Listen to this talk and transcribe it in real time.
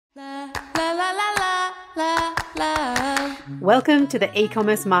Welcome to the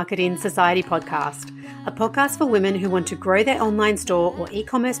E-commerce Marketing Society podcast, a podcast for women who want to grow their online store or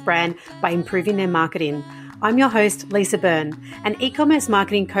e-commerce brand by improving their marketing. I'm your host, Lisa Byrne, an e-commerce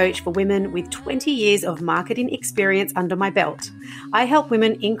marketing coach for women with 20 years of marketing experience under my belt. I help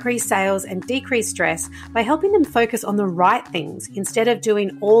women increase sales and decrease stress by helping them focus on the right things instead of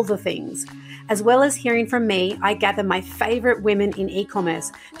doing all the things. As well as hearing from me, I gather my favorite women in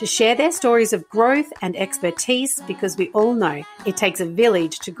e-commerce to share their stories of growth and expertise, because we all know it takes a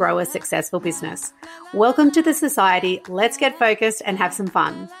village to grow a successful business. Welcome to the society. Let's get focused and have some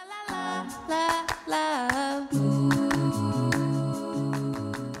fun.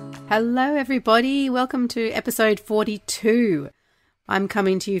 Hello, everybody. Welcome to episode 42. I'm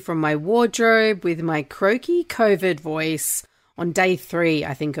coming to you from my wardrobe with my croaky COVID voice on day 3,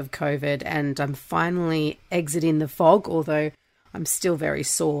 I think, of COVID, and I'm finally exiting the fog, although I'm still very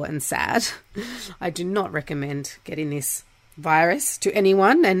sore and sad. I do not recommend getting this virus to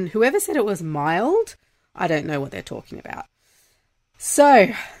anyone, and whoever said it was mild, I don't know what they're talking about.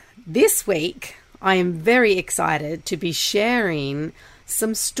 So, this week, I am very excited to be sharing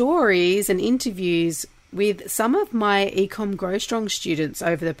some stories and interviews with some of my Ecom Grow Strong students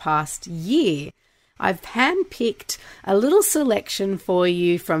over the past year. I've handpicked a little selection for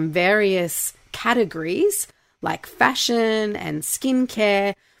you from various categories like fashion and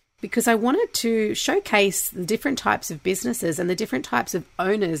skincare, because I wanted to showcase the different types of businesses and the different types of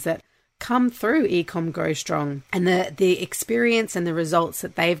owners that come through Ecom Grow Strong and the experience and the results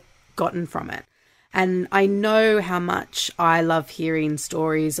that they've gotten from it. And I know how much I love hearing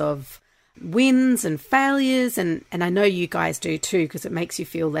stories of wins and failures, and I know you guys do too, because it makes you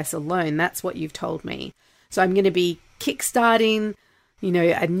feel less alone. That's what you've told me. So I'm going to be kickstarting,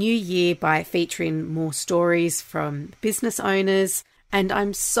 a new year by featuring more stories from business owners. And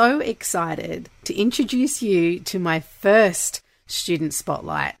I'm so excited to introduce you to my first student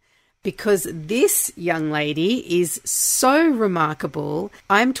spotlight, because this young lady is so remarkable.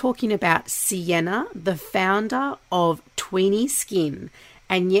 I'm talking about Sienna, the founder of Tweeny Skin.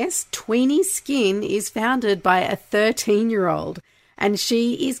 And yes, Tweeny Skin is founded by a 13-year-old, and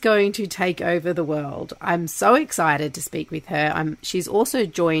she is going to take over the world. I'm so excited to speak with her. She's also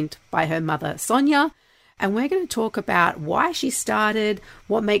joined by her mother, Sonia, and we're going to talk about why she started,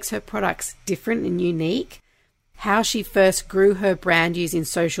 what makes her products different and unique, how she first grew her brand using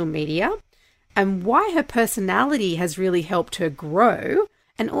social media, and why her personality has really helped her grow,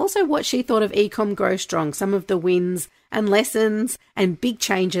 and also what she thought of Ecom Grow Strong, some of the wins and lessons and big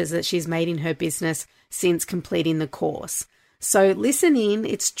changes that she's made in her business since completing the course. So listen in.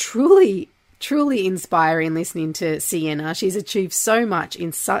 It's truly, truly inspiring listening to Sienna. She's achieved so much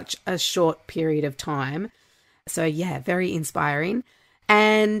in such a short period of time. So yeah, very inspiring.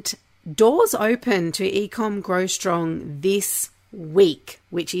 And doors open to Ecom Grow Strong this week,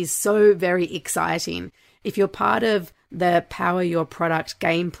 which is so very exciting. If you're part of the Power Your Product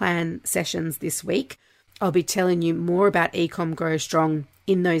game plan sessions this week, I'll be telling you more about Ecom Grow Strong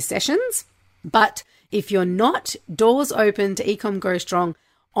in those sessions. But if you're not, doors open to Ecom Grow Strong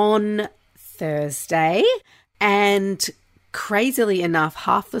on Thursday, and crazily enough,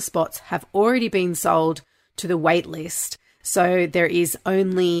 half the spots have already been sold to the wait list. So there is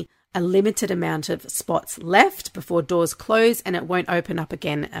only a limited amount of spots left before doors close, and it won't open up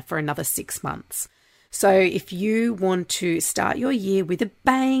again for another 6 months. So if you want to start your year with a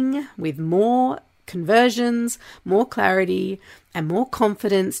bang, with more conversions, more clarity, and more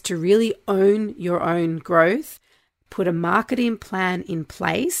confidence to really own your own growth, put a marketing plan in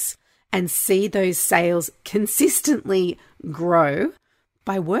place and see those sales consistently grow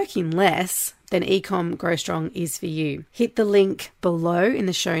by working less, then Ecom Grow Strong is for you. Hit the link below in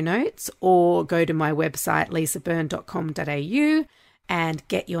the show notes or go to my website, lisabyrne.com.au, and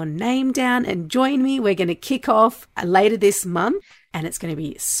get your name down and join me. We're going to kick off later this month, and it's going to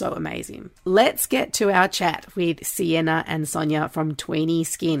be so amazing. Let's get to our chat with Sienna and Sonia from Tweeny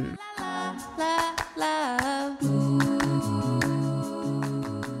Skin.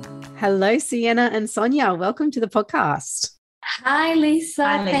 Hello, Sienna and Sonia. Welcome to the podcast. Hi, Lisa.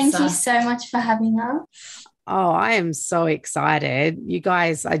 Hi, Lisa. Thank you so much for having us. Oh, I am so excited. You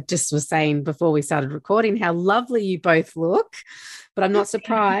guys, I just was saying before we started recording how lovely you both look, but I'm not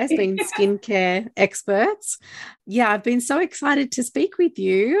surprised being skincare experts. Yeah, I've been so excited to speak with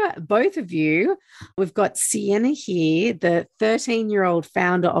you, both of you. We've got Sienna here, the 13-year-old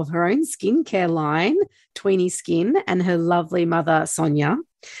founder of her own skincare line, Tweeny Skin, and her lovely mother, Sonia.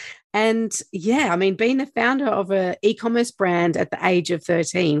 And yeah, I mean, being the founder of an e-commerce brand at the age of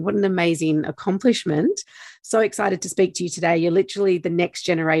 13, what an amazing accomplishment. So excited to speak to you today. You're literally the next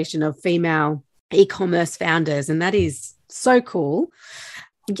generation of female e-commerce founders, and that is so cool.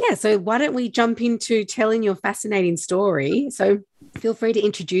 Yeah, so why don't we jump into telling your fascinating story? So feel free to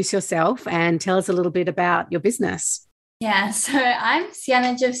introduce yourself and tell us a little bit about your business. Yeah, so I'm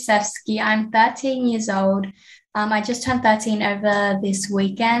Sienna. I'm 13 years old. I just turned 13 over this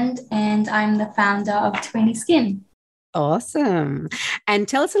weekend, and I'm the founder of Tweeny Skin. Awesome. And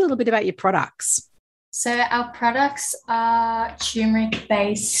tell us a little bit about your products. So our products are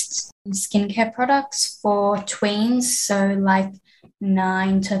turmeric-based skincare products for tweens, so like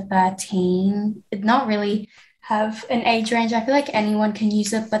 9 to 13. It not really have an age range. I feel like anyone can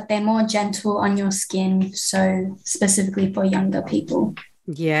use it, but they're more gentle on your skin, so specifically for younger people.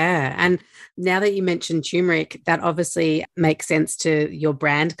 Yeah. And now that you mentioned turmeric, that obviously makes sense to your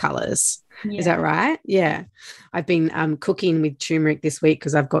brand colors. Yeah. Is that right? Yeah. I've been cooking with turmeric this week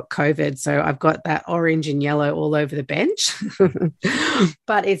because I've got COVID. So I've got that orange and yellow all over the bench.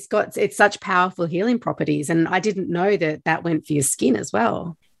 But it's such powerful healing properties. And I didn't know that went for your skin as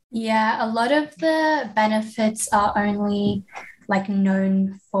well. Yeah, a lot of the benefits are only like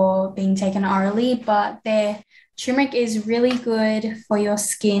known for being taken orally, but their turmeric is really good for your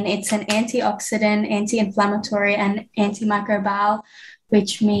skin. It's an antioxidant, anti-inflammatory, and antimicrobial,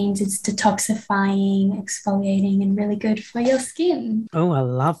 which means it's detoxifying, exfoliating, and really good for your skin. Oh, I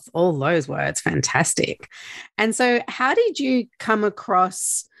love all those words. Fantastic. And so how did you come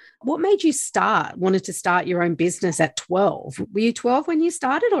across, what made you wanted to start your own business at 12? Were you 12 when you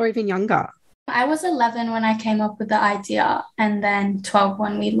started or even younger? I was 11 when I came up with the idea, and then 12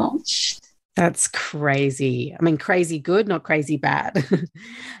 when we launched. That's crazy. I mean, crazy good, not crazy bad.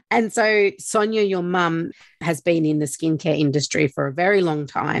 And so Sonia, your mum, has been in the skincare industry for a very long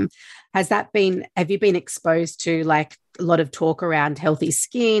time. Have you been exposed to like a lot of talk around healthy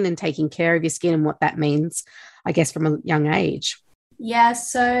skin and taking care of your skin and what that means, I guess, from a young age? Yeah,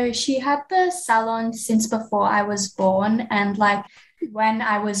 so she had the salon since before I was born. And like when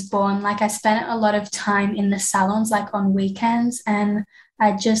I was born, like I spent a lot of time in the salons, like on weekends, and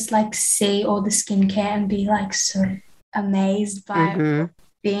I just like see all the skincare and be like so amazed by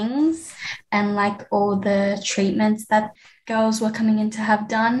things and like all the treatments that girls were coming in to have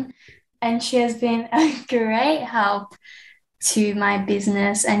done. And she has been a great help to my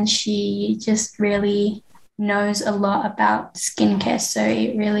business, and she just really knows a lot about skincare. So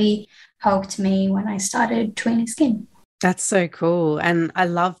it really helped me when I started Tweeny Skin. That's so cool. And I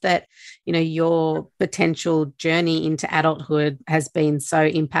love that, your potential journey into adulthood has been so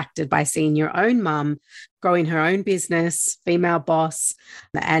impacted by seeing your own mum growing her own business, female boss,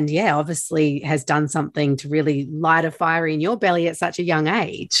 and yeah, obviously has done something to really light a fire in your belly at such a young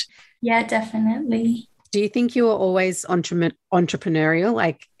age. Yeah, definitely. Do you think you were always entrepreneurial,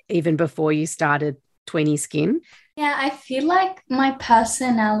 like even before you started Tweeny Skin? Yeah, I feel like my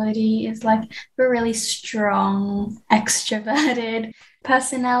personality is like a really strong, extroverted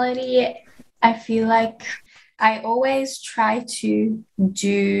personality. I feel like I always try to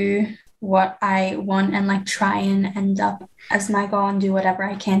do what I want and like try and end up as my goal and do whatever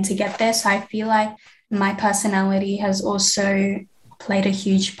I can to get there. So I feel like my personality has also played a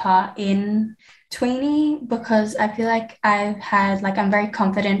huge part in Tweeny, because I feel like I'm a very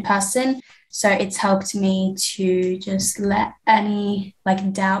confident person. So it's helped me to just let any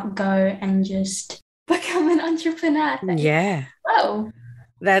like doubt go and just become an entrepreneur. Yeah. Oh,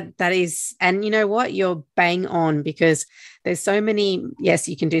 that is, and you know what? You're bang on, because there's so many, yes,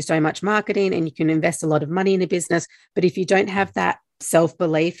 you can do so much marketing and you can invest a lot of money in a business, but if you don't have that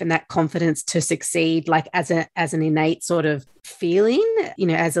self-belief and that confidence to succeed, like as an innate sort of feeling,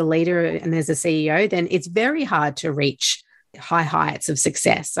 as a leader and as a CEO, then it's very hard to reach high heights of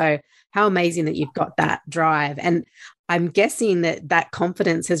success. So how amazing that you've got that drive. And I'm guessing that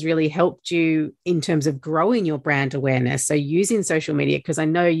confidence has really helped you in terms of growing your brand awareness. So using social media, because I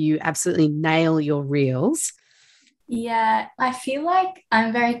know you absolutely nail your reels. Yeah, I feel like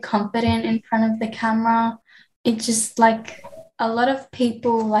I'm very confident in front of the camera. It just like a lot of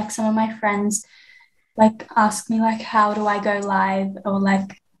people, like some of my friends, like ask me like, how do I go live, or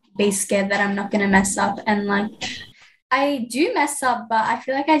like be scared that I'm not going to mess up. And like, I do mess up, but I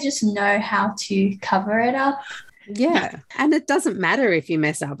feel like I just know how to cover it up. Yeah. And it doesn't matter if you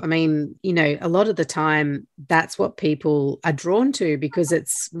mess up. I mean, a lot of the time that's what people are drawn to because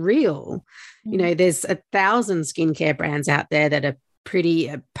it's real. There's 1,000 skincare brands out there that are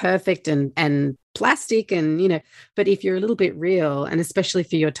pretty perfect and plastic and, but if you're a little bit real, and especially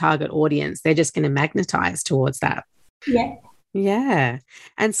for your target audience, they're just going to magnetize towards that. Yeah. Yeah.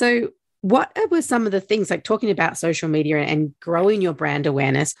 And so What were some of the things, like talking about social media and growing your brand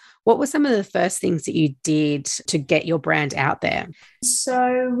awareness, what were some of the first things that you did to get your brand out there?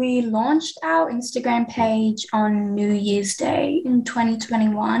 So we launched our Instagram page on New Year's Day in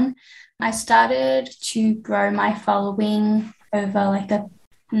 2021. I started to grow my following over like the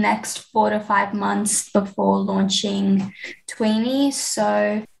next 4 to 5 months before launching Tweenie.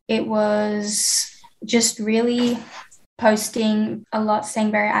 So it was just really posting a lot,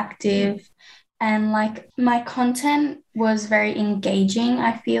 staying very active, and like my content was very engaging,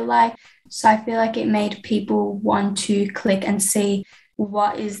 I feel like. So I feel like it made people want to click and see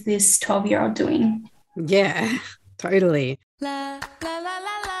what is this 12-year-old doing. Yeah, totally. La, la, la,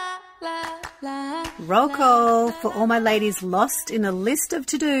 la, la, la, Roll call for all my ladies lost in a list of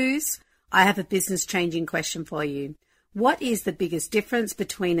to-dos. I have a business-changing question for you. What is the biggest difference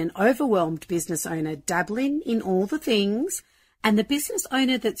between an overwhelmed business owner dabbling in all the things and the business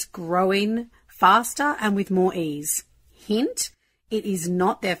owner that's growing faster and with more ease? Hint, it is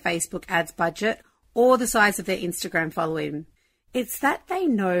not their Facebook ads budget or the size of their Instagram following. It's that they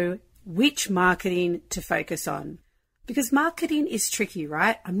know which marketing to focus on. Because marketing is tricky,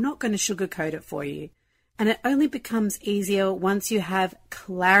 right? I'm not going to sugarcoat it for you. And it only becomes easier once you have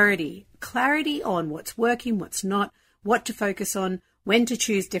clarity on what's working, what's not, what to focus on, when to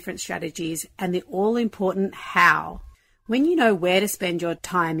choose different strategies, and the all-important how. When you know where to spend your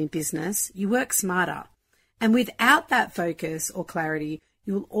time in business, you work smarter. And without that focus or clarity,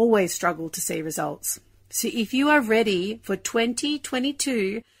 you will always struggle to see results. So if you are ready for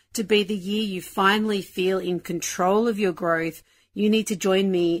 2022 to be the year you finally feel in control of your growth, you need to join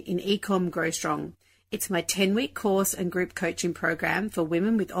me in Ecom Grow Strong. It's my 10-week course and group coaching program for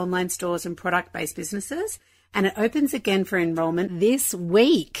women with online stores and product-based businesses, and it opens again for enrollment this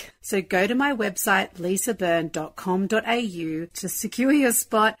week. So go to my website, lisaburn.com.au, to secure your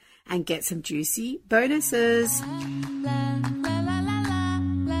spot and get some juicy bonuses.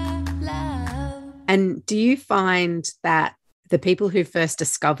 And do you find that the people who first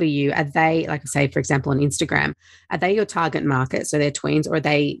discover you, are they, like I say, for example, on Instagram, are they your target market? So they're tweens, or are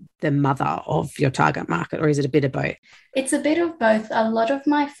they the mother of your target market, or is it a bit of both? It's a bit of both. A lot of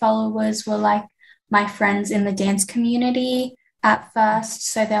my followers were like my friends in the dance community at first.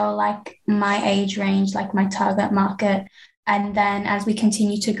 So they were like my age range, like my target market. And then as we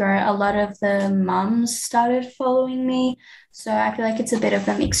continue to grow, a lot of the mums started following me. So I feel like it's a bit of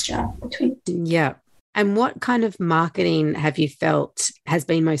a mixture between. Yeah. And what kind of marketing have you felt has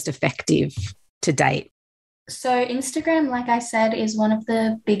been most effective to date? So Instagram, like I said, is one of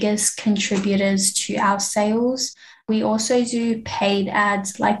the biggest contributors to our sales. We also do paid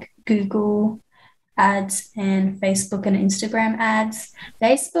ads like Google ads and Facebook and Instagram ads.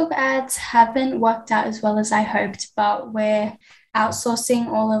 Facebook ads haven't worked out as well as I hoped, but we're outsourcing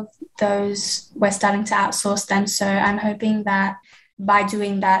all of those. We're starting to outsource them. So I'm hoping that by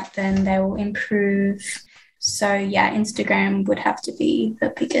doing that, then they will improve. So yeah, Instagram would have to be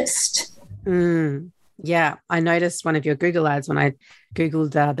the biggest. Yeah, I noticed one of your Google ads when I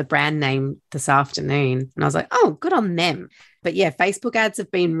Googled the brand name this afternoon, and I was like, oh, good on them. But yeah, Facebook ads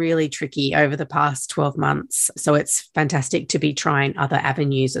have been really tricky over the past 12 months. So it's fantastic to be trying other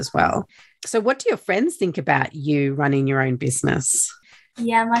avenues as well. So what do your friends think about you running your own business?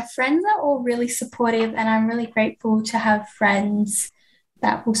 Yeah, my friends are all really supportive, and I'm really grateful to have friends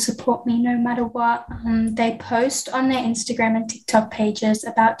that will support me no matter what. They post on their Instagram and TikTok pages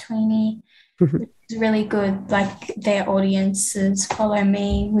about Tweenie, which is really good. Like their audiences follow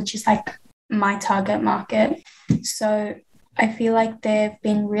me, which is like my target market. So I feel like they've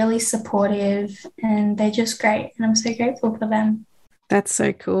been really supportive and they're just great. And I'm so grateful for them. That's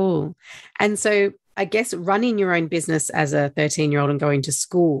so cool. And so I guess running your own business as a 13-year-old and going to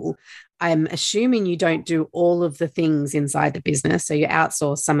school, I'm assuming you don't do all of the things inside the business. So you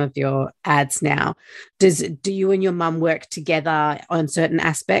outsource some of your ads now. Do you and your mum work together on certain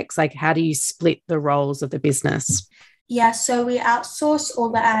aspects? Like how do you split the roles of the business? Yeah, so we outsource all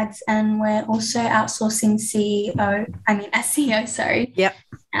the ads, and we're also outsourcing SEO, sorry. Yep.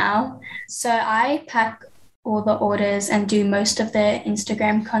 Now. So I pack all the orders and do most of the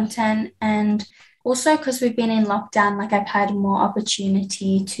Instagram content, and also because we've been in lockdown, like I've had more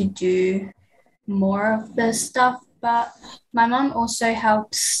opportunity to do more of the stuff, but my mum also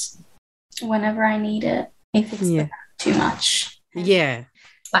helps whenever I need it if it's too much. Yeah.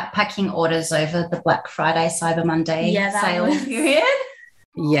 Like packing orders over the Black Friday, Cyber Monday sale period.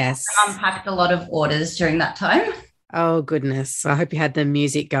 Yes. I unpacked a lot of orders during that time. Oh, goodness. I hope you had the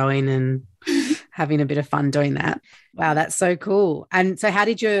music going and having a bit of fun doing that. Wow, that's so cool. And so how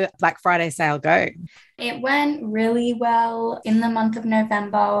did your Black Friday sale go? It went really well. In the month of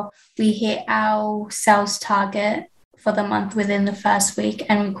November, we hit our sales target for the month within the first week,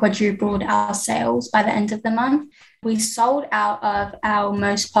 and we quadrupled our sales by the end of the month. We sold out of our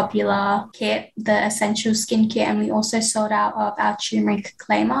most popular kit, the Essential Skin Kit, and we also sold out of our turmeric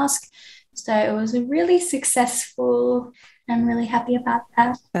clay mask. So it was a really successful. I'm really happy about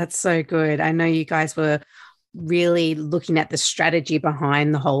that. That's so good. I know you guys were really looking at the strategy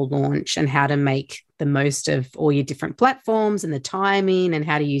behind the whole launch and how to make the most of all your different platforms and the timing and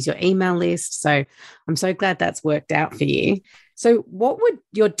how to use your email list. So I'm so glad that's worked out for you. So what would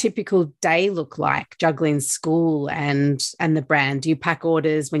your typical day look like juggling school and the brand? Do you pack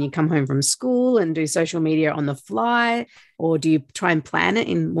orders when you come home from school and do social media on the fly, or do you try and plan it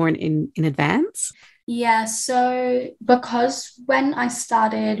in advance? Yeah, so because when I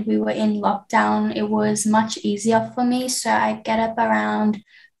started, we were in lockdown, it was much easier for me. So I get up around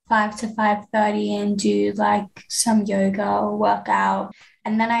 5 to 5:30 and do like some yoga or workout.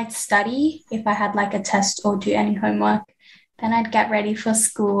 And then I'd study if I had like a test or do any homework. Then I'd get ready for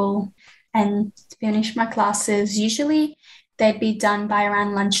school and finish my classes. Usually they'd be done by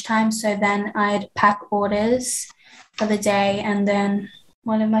around lunchtime. So then I'd pack orders for the day, and then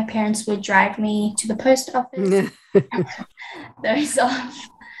one of my parents would drive me to the post office, those off.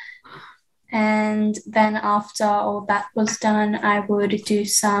 And then after all that was done, I would do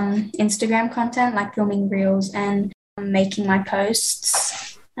some Instagram content, like filming reels and making my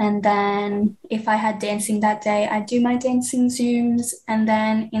posts. And then if I had dancing that day, I'd do my dancing Zooms. And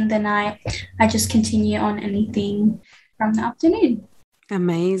then in the night, I just continue on anything from the afternoon.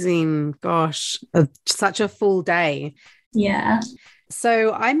 Amazing. Gosh, such a full day. Yeah.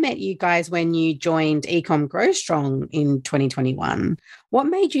 So I met you guys when you joined Ecom Grow Strong in 2021. What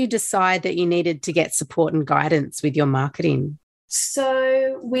made you decide that you needed to get support and guidance with your marketing?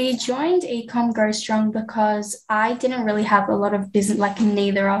 So we joined Ecom Grow Strong because I didn't really have a lot of business, like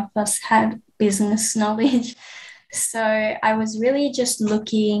neither of us had business knowledge. So I was really just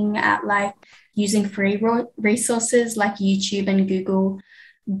looking at like using free resources like YouTube and Google,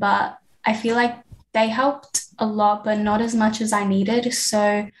 but I feel like they helped a lot, but not as much as I needed.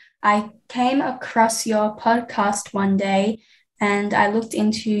 So I came across your podcast one day and I looked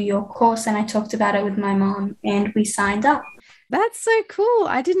into your course and I talked about it with my mom and we signed up. That's so cool.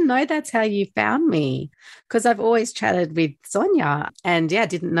 I didn't know that's how you found me, because I've always chatted with Sonia and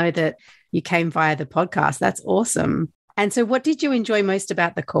didn't know that you came via the podcast. That's awesome. And so what did you enjoy most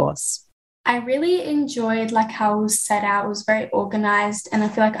about the course? I really enjoyed like how it was set out. It was very organized, and I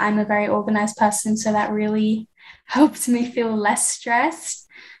feel like I'm a very organized person, so that really helped me feel less stressed.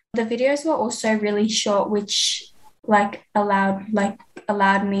 The videos were also really short, which allowed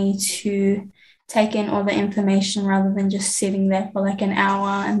me to take in all the information rather than just sitting there for like an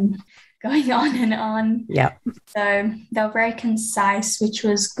hour and going on and on. Yeah. So they were very concise, which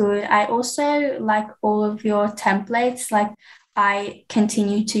was good. I also like all of your templates. Like I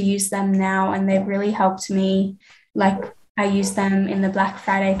continue to use them now and they've really helped me. Like I used them in the Black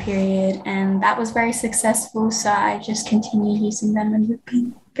Friday period and that was very successful. So I just continue using them and we've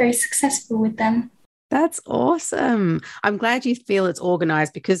been very successful with them. That's awesome. I'm glad you feel it's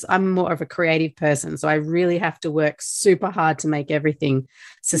organized, because I'm more of a creative person. So I really have to work super hard to make everything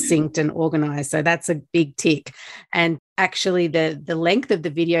succinct and organized. So that's a big tick. And actually the length of the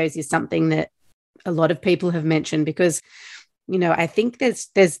videos is something that a lot of people have mentioned, because, you know, I think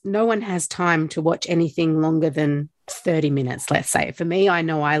there's no one has time to watch anything longer than 30 minutes, let's say. For me, I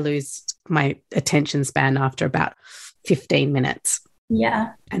know I lose my attention span after about 15 minutes.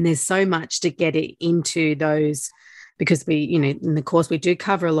 Yeah. And there's so much to get it into those, because we, you know, in the course, we do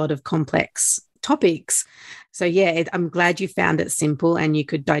cover a lot of complex topics. So I'm glad you found it simple and you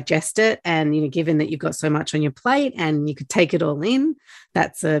could digest it. And, you know, given that you've got so much on your plate and you could take it all in,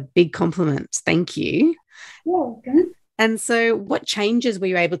 that's a big compliment. Thank you. You're welcome. And so what changes were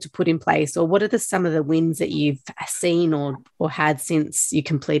you able to put in place, or what are some of the wins that you've seen or had since you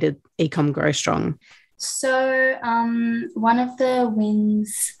completed Ecom Grow Strong? So one of the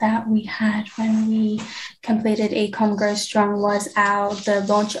wins that we had when we completed Ecom Grow Strong was the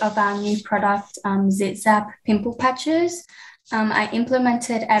launch of our new product, Zit Zap Pimple Patches. I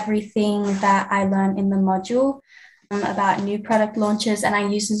implemented everything that I learned in the module about new product launches, and I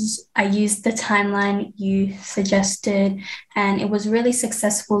used the timeline you suggested, and it was really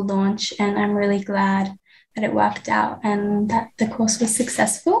successful launch, and I'm really glad that it worked out and that the course was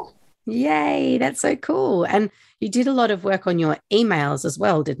successful. Yay, that's so cool. And you did a lot of work on your emails as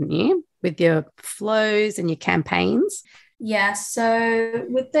well, didn't you? With your flows and your campaigns. Yeah, so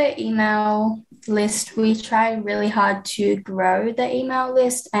with the email list, we try really hard to grow the email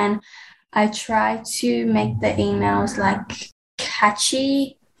list, and I try to make the emails like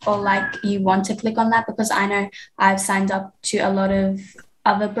catchy or like you want to click on that, because I know I've signed up to a lot of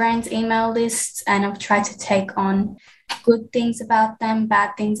other brands' email lists, and I've tried to take on good things about them,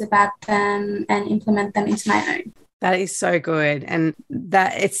 bad things about them, and implement them into my own. That is so good. And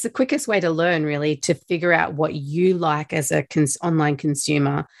that it's the quickest way to learn, really, to figure out what you like as a online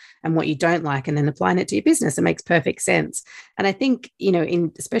consumer and what you don't like, and then applying it to your business. It makes perfect sense. And I think,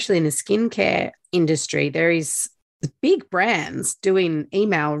 especially in the skincare industry, there is big brands doing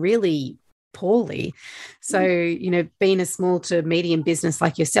email really poorly. So, being a small to medium business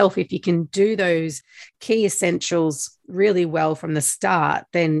like yourself, if you can do those key essentials really well from the start,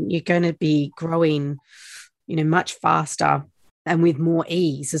 then you're going to be growing much faster and with more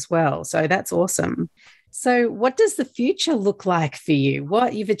ease as well. So that's awesome. So what does the future look like for you?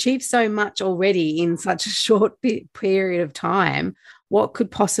 You've achieved so much already in such a short period of time. What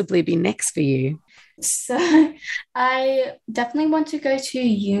could possibly be next for you? So I definitely want to go to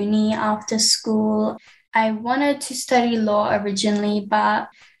uni after school. I wanted to study law originally, but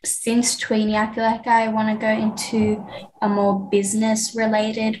since tweenie, I feel like I want to go into a more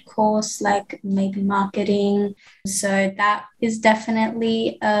business-related course, like maybe marketing. So that is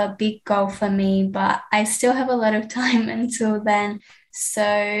definitely a big goal for me, but I still have a lot of time until then. So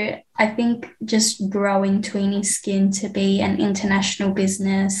I think just growing Tweenie Skin to be an international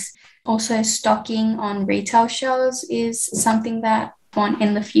business. Also, stocking on retail shelves is something that I want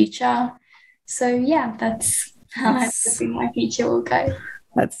in the future. So yeah, that's how I think my future will go.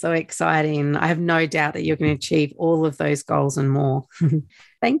 That's so exciting. I have no doubt that you're going to achieve all of those goals and more.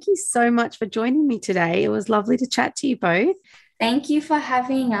 Thank you so much for joining me today. It was lovely to chat to you both. Thank you for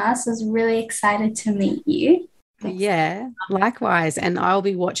having us. I was really excited to meet you. Thanks. Yeah, likewise. And I'll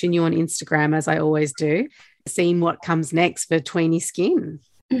be watching you on Instagram, as I always do, seeing what comes next for Tweenie Skin.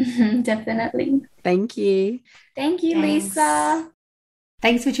 Definitely. Thank you. Thank you, Lisa.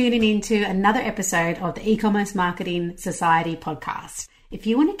 Thanks for tuning in to another episode of the E-commerce Marketing Society podcast. If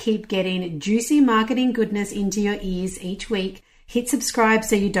you want to keep getting juicy marketing goodness into your ears each week, hit subscribe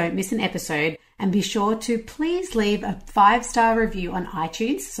so you don't miss an episode, and be sure to please leave a 5-star review on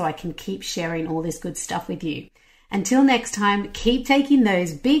iTunes so I can keep sharing all this good stuff with you. Until next time, keep taking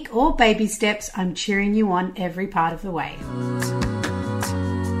those big or baby steps. I'm cheering you on every part of the way.